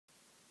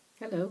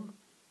Hello,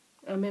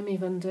 I'm Emmy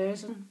van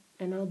Deurzen,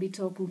 and I'll be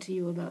talking to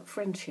you about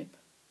friendship,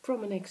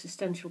 from an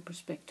existential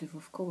perspective,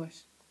 of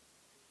course.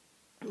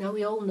 Now,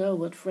 we all know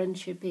what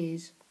friendship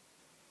is.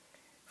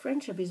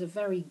 Friendship is a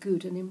very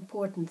good and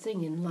important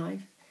thing in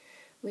life.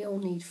 We all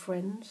need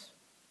friends.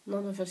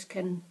 None of us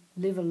can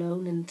live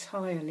alone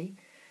entirely,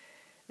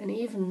 and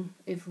even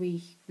if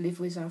we live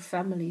with our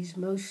families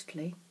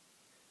mostly,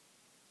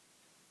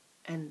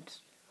 and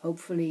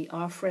hopefully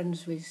are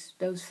friends with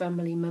those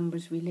family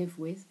members we live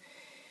with,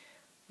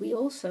 we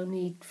also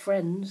need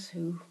friends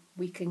who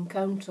we can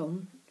count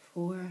on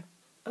for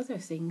other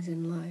things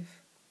in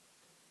life.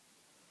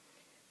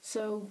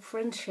 So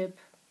friendship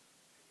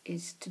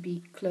is to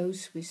be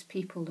close with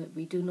people that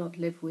we do not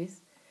live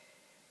with,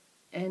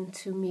 and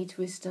to meet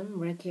with them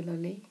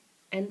regularly,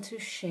 and to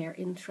share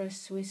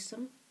interests with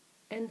them,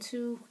 and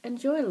to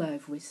enjoy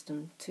life with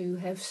them, to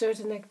have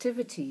certain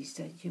activities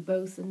that you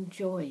both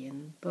enjoy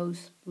and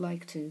both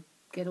like to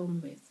get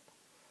on with.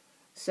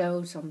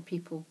 So some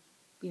people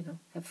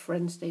have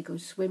friends they go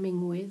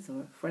swimming with,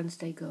 or friends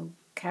they go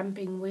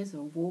camping with,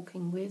 or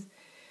walking with,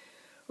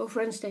 or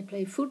friends they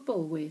play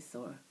football with,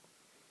 or,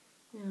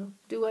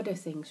 do other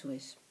things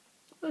with.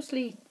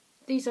 Mostly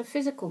these are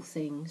physical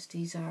things,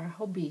 these are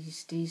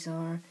hobbies, these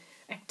are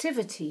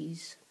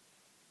activities.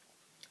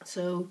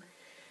 So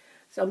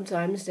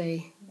sometimes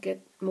they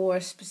get more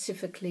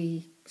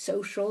specifically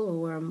social,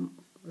 or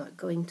like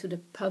going to the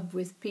pub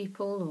with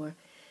people, or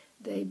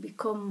they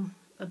become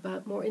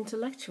about more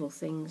intellectual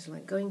things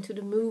like going to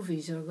the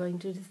movies or going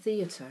to the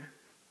theatre.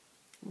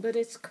 But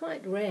it's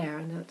quite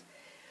rare that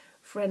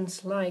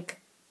friends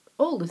like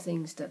all the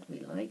things that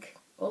we like,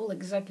 all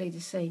exactly the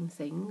same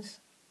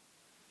things.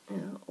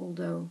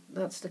 Although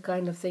that's the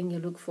kind of thing you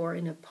look for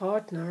in a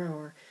partner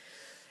or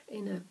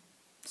in a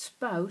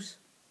spouse.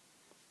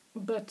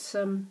 But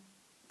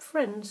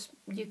friends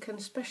you can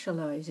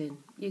specialize in.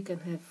 You can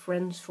have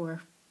friends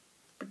for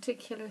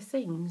particular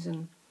things,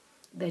 and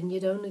then you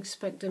don't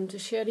expect them to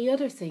share the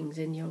other things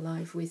in your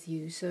life with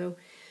you. So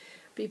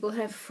people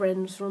have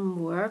friends from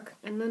work,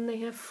 and then they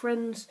have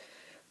friends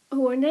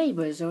who are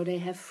neighbours, or they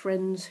have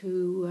friends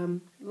who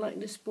like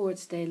the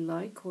sports they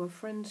like, or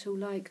friends who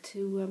like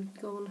to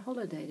go on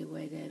holiday the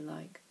way they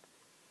like.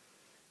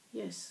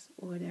 Yes,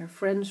 or they're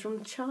friends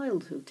from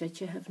childhood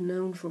that you have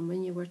known from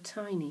when you were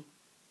tiny.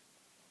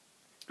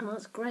 And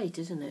that's great,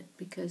 isn't it?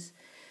 Because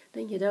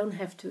then you don't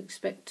have to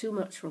expect too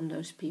much from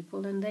those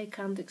people, and they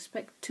can't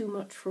expect too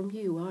much from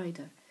you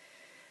either.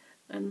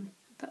 And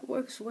that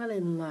works well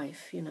in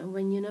life,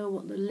 when you know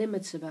what the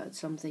limits about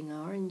something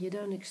are, and you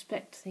don't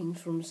expect things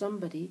from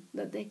somebody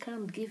that they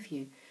can't give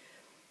you.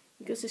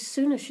 Because as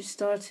soon as you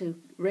start to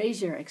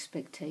raise your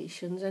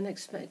expectations and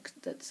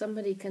expect that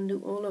somebody can do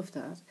all of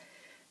that,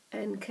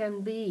 and can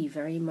be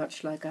very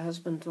much like a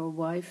husband or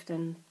wife,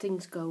 then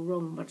things go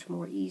wrong much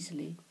more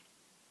easily.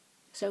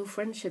 So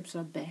friendships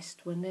are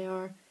best when they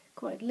are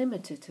quite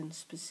limited and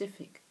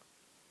specific,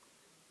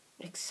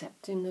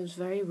 except in those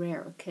very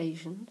rare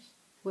occasions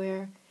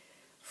where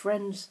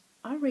friends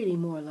are really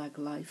more like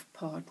life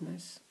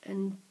partners,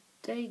 and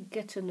they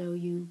get to know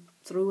you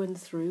through and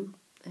through,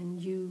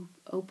 and you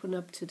open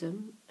up to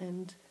them,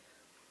 and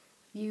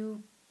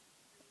you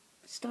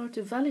start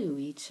to value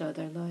each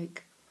other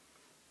like,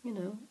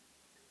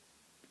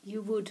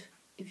 you would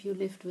if you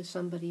lived with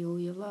somebody all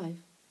your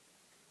life,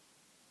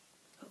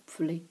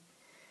 hopefully.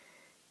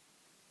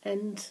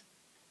 And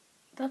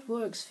that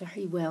works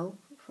very well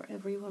for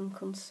everyone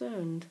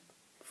concerned.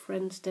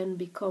 Friends then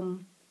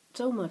become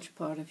so much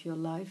part of your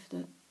life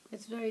that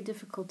it's very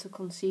difficult to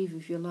conceive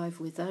of your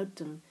life without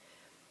them.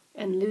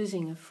 And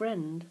losing a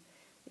friend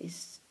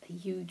is a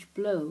huge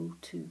blow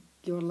to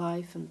your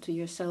life and to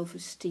your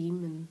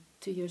self-esteem and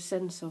to your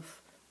sense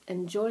of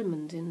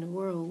enjoyment in the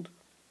world.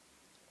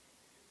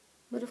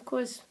 But of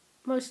course,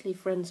 mostly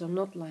friends are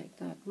not like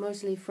that.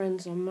 Mostly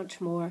friends are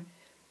much more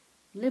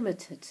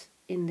limited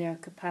in their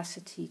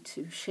capacity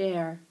to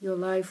share your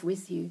life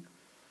with you.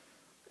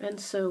 And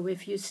so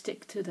if you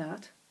stick to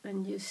that,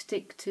 and you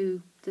stick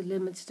to the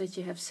limits that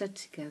you have set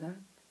together,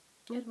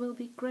 it will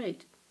be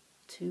great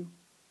to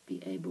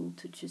be able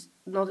to just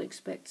not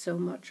expect so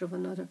much of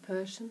another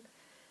person,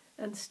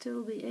 and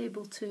still be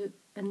able to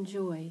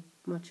enjoy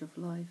much of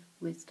life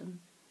with them.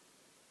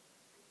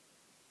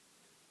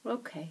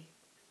 Okay,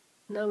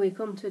 now we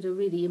come to the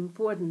really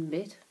important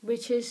bit,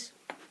 which is,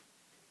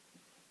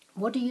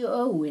 what do you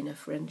owe in a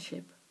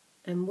friendship?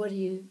 And what do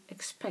you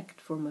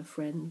expect from a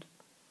friend?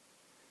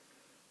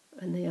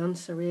 And the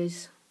answer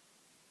is,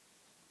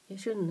 you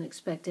shouldn't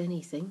expect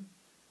anything.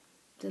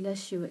 The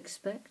less you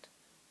expect,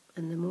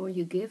 and the more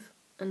you give,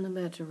 and the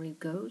better it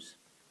goes.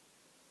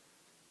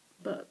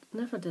 But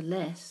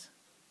nevertheless,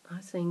 I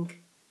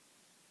think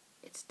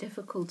it's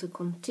difficult to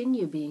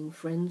continue being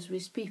friends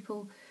with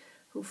people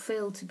who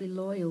fail to be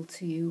loyal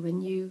to you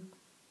when you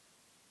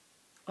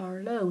are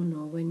alone,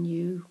 or when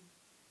you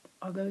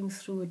are going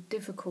through a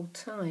difficult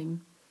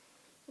time.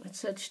 At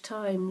such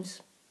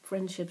times,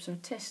 friendships are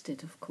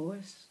tested, of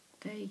course.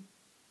 They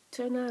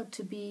turn out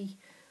to be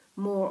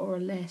more or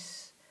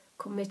less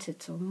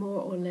committed, or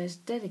more or less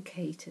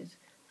dedicated.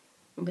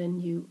 than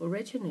you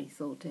originally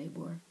thought they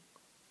were.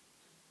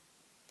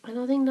 And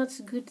I think that's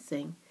a good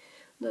thing.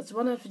 That's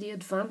one of the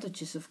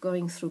advantages of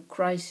going through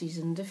crises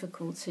and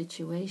difficult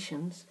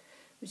situations,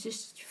 which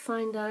is to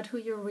find out who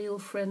your real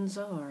friends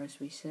are, as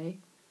we say.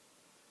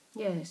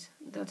 Yes,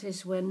 that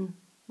is when,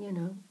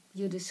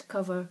 you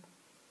discover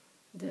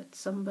that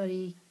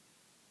somebody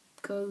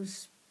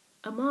goes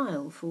a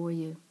mile for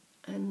you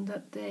and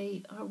that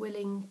they are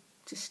willing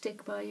to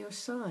stick by your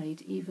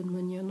side even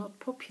when you're not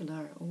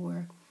popular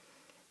or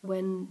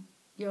when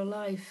your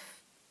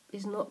life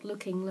is not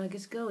looking like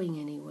it's going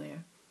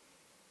anywhere.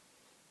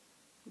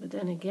 But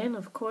then again,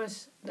 of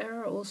course, there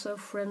are also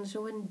friends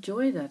who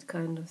enjoy that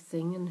kind of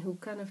thing and who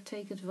kind of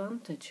take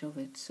advantage of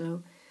it.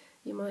 So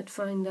you might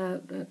find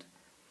out that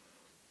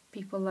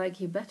people like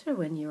you better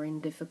when you're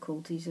in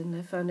difficulties, and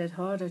they find it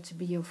harder to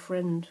be your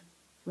friend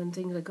when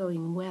things are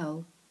going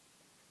well.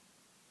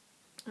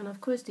 And of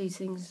course these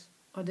things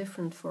are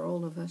different for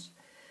all of us.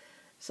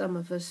 Some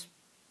of us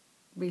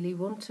really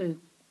want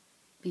to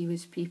be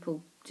with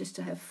people just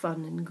to have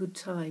fun and good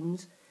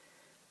times,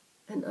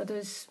 and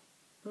others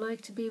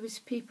like to be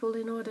with people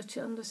in order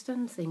to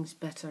understand things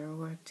better,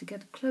 or to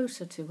get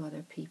closer to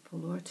other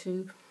people, or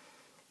to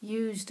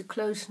use the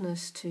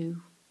closeness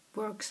to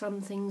work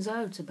some things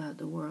out about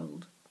the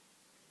world.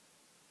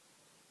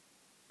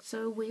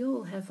 So we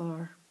all have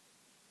our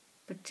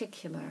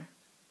particular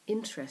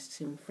interests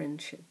in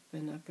friendship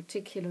and our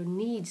particular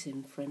needs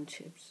in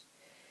friendships.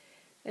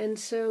 And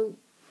so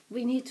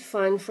we need to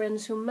find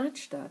friends who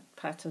match that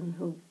pattern,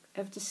 who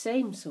have the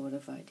same sort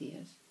of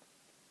ideas.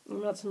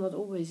 And that's not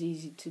always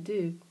easy to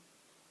do.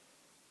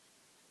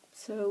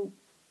 So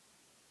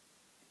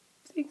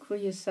think for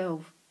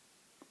yourself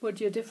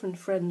what your different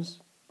friends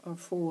are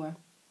for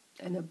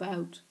and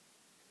about,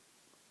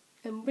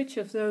 and which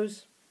of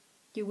those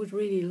you would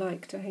really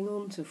like to hang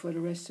on to for the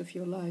rest of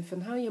your life,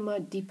 and how you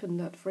might deepen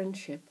that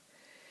friendship,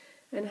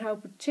 and how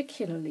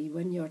particularly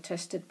when you're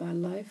tested by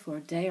life or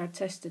they are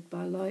tested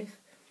by life,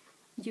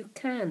 you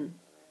can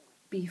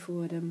be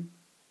for them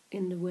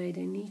in the way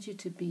they need you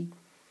to be,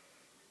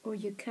 or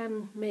you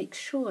can make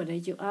sure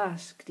that you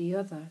ask the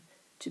other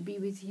to be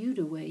with you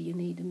the way you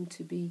need them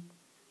to be,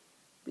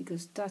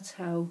 because that's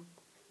how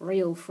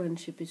real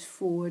friendship is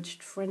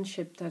forged,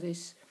 friendship that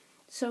is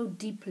so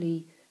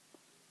deeply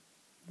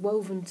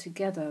woven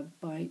together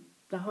by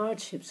the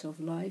hardships of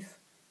life,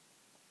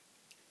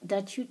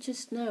 that you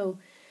just know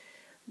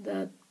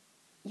that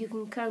you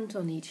can count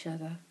on each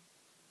other.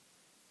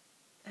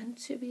 And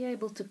to be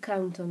able to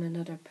count on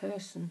another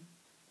person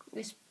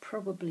is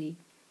probably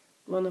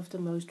one of the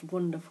most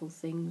wonderful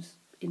things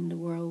in the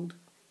world.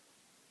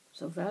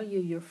 So value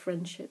your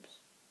friendships,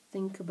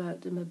 think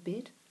about them a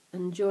bit,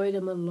 enjoy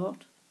them a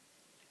lot,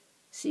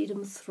 see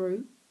them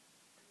through,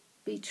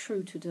 be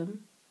true to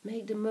them,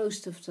 make the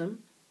most of them,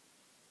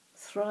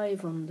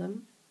 thrive on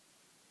them,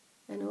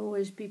 and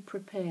always be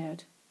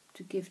prepared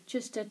to give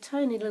just a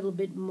tiny little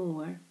bit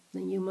more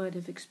than you might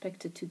have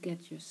expected to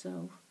get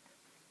yourself,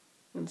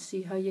 and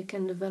see how you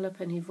can develop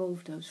and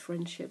evolve those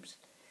friendships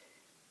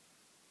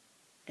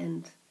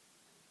and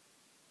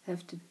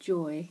have the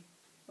joy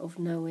of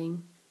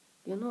knowing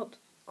you're not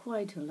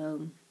quite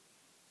alone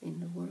in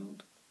the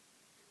world.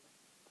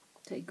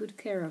 Take good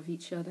care of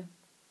each other.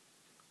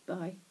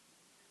 Bye.